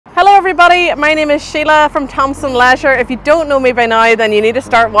everybody, my name is Sheila from Thompson Leisure. If you don't know me by now, then you need to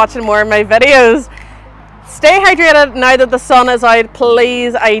start watching more of my videos. Stay hydrated now that the sun is out,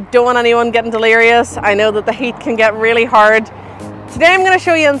 please. I don't want anyone getting delirious. I know that the heat can get really hard. Today I'm going to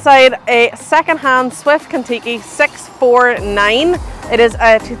show you inside a second-hand Swift Kon-Tiki 649. It is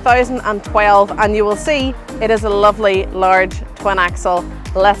a 2012 and you will see it is a lovely large twin axle.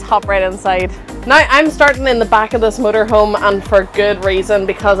 Let's hop right inside. Now I'm starting in the back of this motorhome, and for good reason,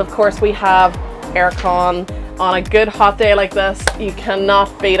 because of course we have aircon. On a good hot day like this, you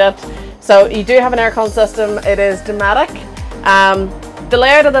cannot beat it. So you do have an aircon system. It is Dometic. The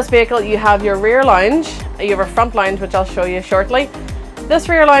layout of this vehicle, you have your rear lounge, you have a front lounge which I'll show you shortly. This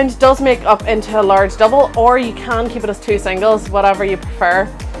rear lounge does make up into a large double, or you can keep it as two singles, whatever you prefer.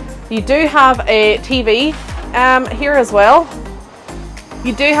 You do have a TV here as well.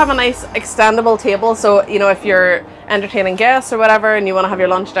 You do have a nice extendable table, so you know, if you're entertaining guests or whatever and you want to have your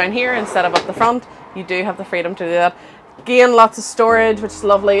lunch down here instead of up the front, you do have the freedom to do that. Again, lots of storage, which is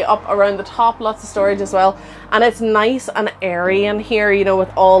lovely. Up around the top, lots of storage as well, and it's nice and airy in here, you know,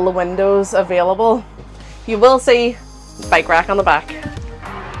 with all the windows available. You will see bike rack on the back.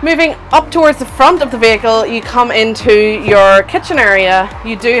 Moving up towards the front of the vehicle, you come into your kitchen area.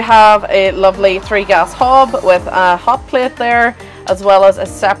 You do have a lovely 3-gas hob with a hot plate there, as well as a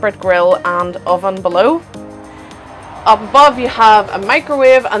separate grill and oven below. Up above you have a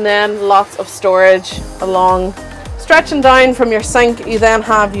microwave, and then lots of storage along. Stretching down from your sink, you then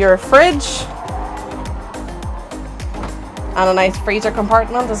have your fridge and a nice freezer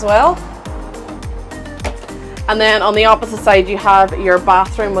compartment as well. And then on the opposite side you have your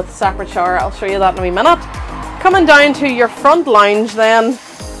bathroom with a separate shower. I'll show you that in a wee minute. Coming down to your front lounge then,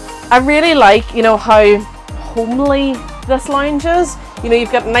 I really like, you know, how homely this lounge is. You know,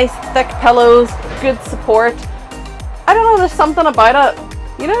 you've got nice thick pillows, good support. I don't know, there's something about it,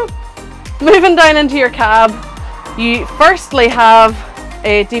 you know. Moving down into your cab, you firstly have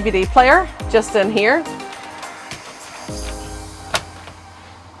a DVD player just in here.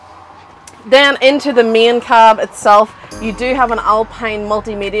 Then into the main cab itself, you do have an Alpine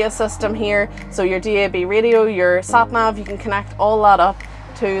multimedia system here. So your DAB radio, your sat nav, you can connect all that up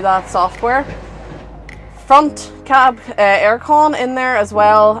to that software. Front cab aircon in there as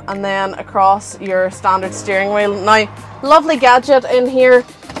well, and then across your standard steering wheel. Now, lovely gadget in here.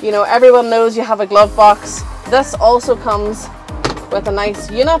 You know, everyone knows you have a glove box. This also comes with a nice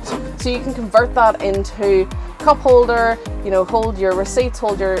unit, so you can convert that into cup holder, you know, hold your receipts,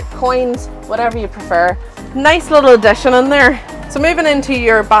 hold your coins, whatever you prefer. Nice little addition in there. So moving into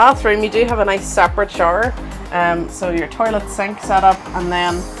your bathroom, you do have a nice separate shower. So your toilet sink setup, and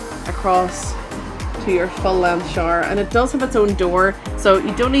then across to your full length shower, and it does have its own door, so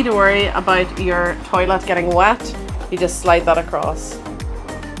you don't need to worry about your toilet getting wet. You just slide that across.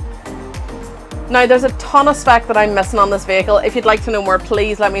 Now there's a ton of spec that I'm missing on this vehicle. If you'd like to know more,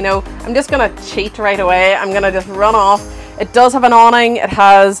 please let me know. I'm just going to cheat right away. I'm going to just run off. It does have an awning. It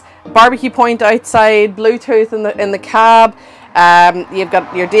has barbecue point outside, Bluetooth in the cab. You've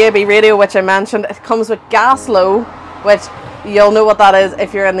got your DAB radio, which I mentioned. It comes with gas low, which you'll know what that is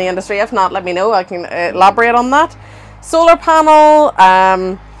if you're in the industry. If not, let me know. I can elaborate on that. Solar panel,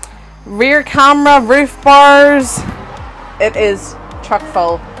 rear camera, roof bars. It is chock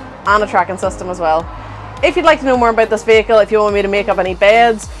full. And a tracking system as well. If you'd like to know more about this vehicle, if you want me to make up any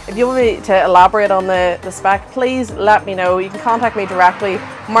beds, if you want me to elaborate on the spec, please let me know. You can contact me directly,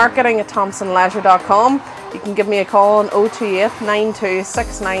 marketing@thompsonleisure.com. You can give me a call on 028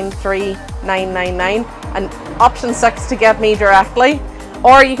 92693 999 and option 6 to get me directly.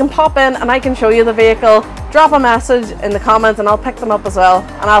 Or you can pop in and I can show you the vehicle, drop a message in the comments and I'll pick them up as well.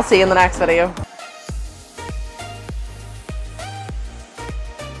 And I'll see you in the next video.